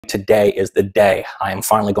Today is the day I am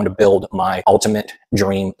finally going to build my ultimate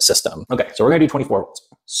dream system. Okay, so we're gonna do 24 volts.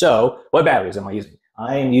 So what batteries am I using?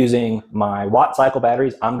 I am using my WattCycle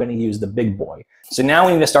batteries. I'm gonna use the big boy. So now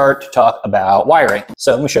we need to start to talk about wiring.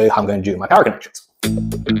 So let me show you how I'm gonna do my power connections.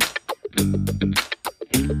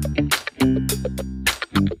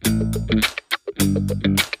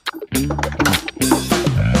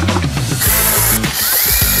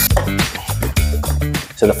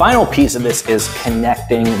 So the final piece of this is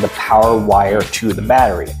connecting the power wire to the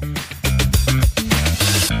battery.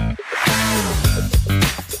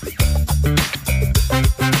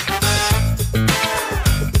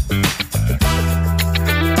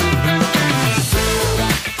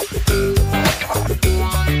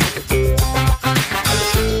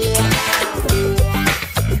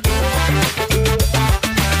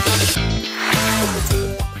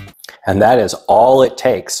 And that is all it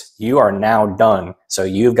takes. You are now done. So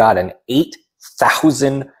you've got an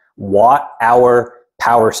 8,000 watt hour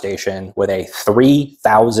power station with a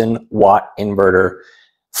 3,000 watt inverter,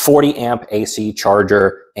 40 amp AC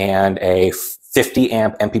charger, and a 50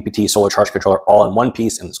 amp MPPT solar charge controller all in one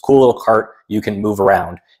piece in this cool little cart you can move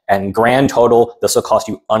around. And grand total, this will cost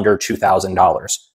you under $2,000.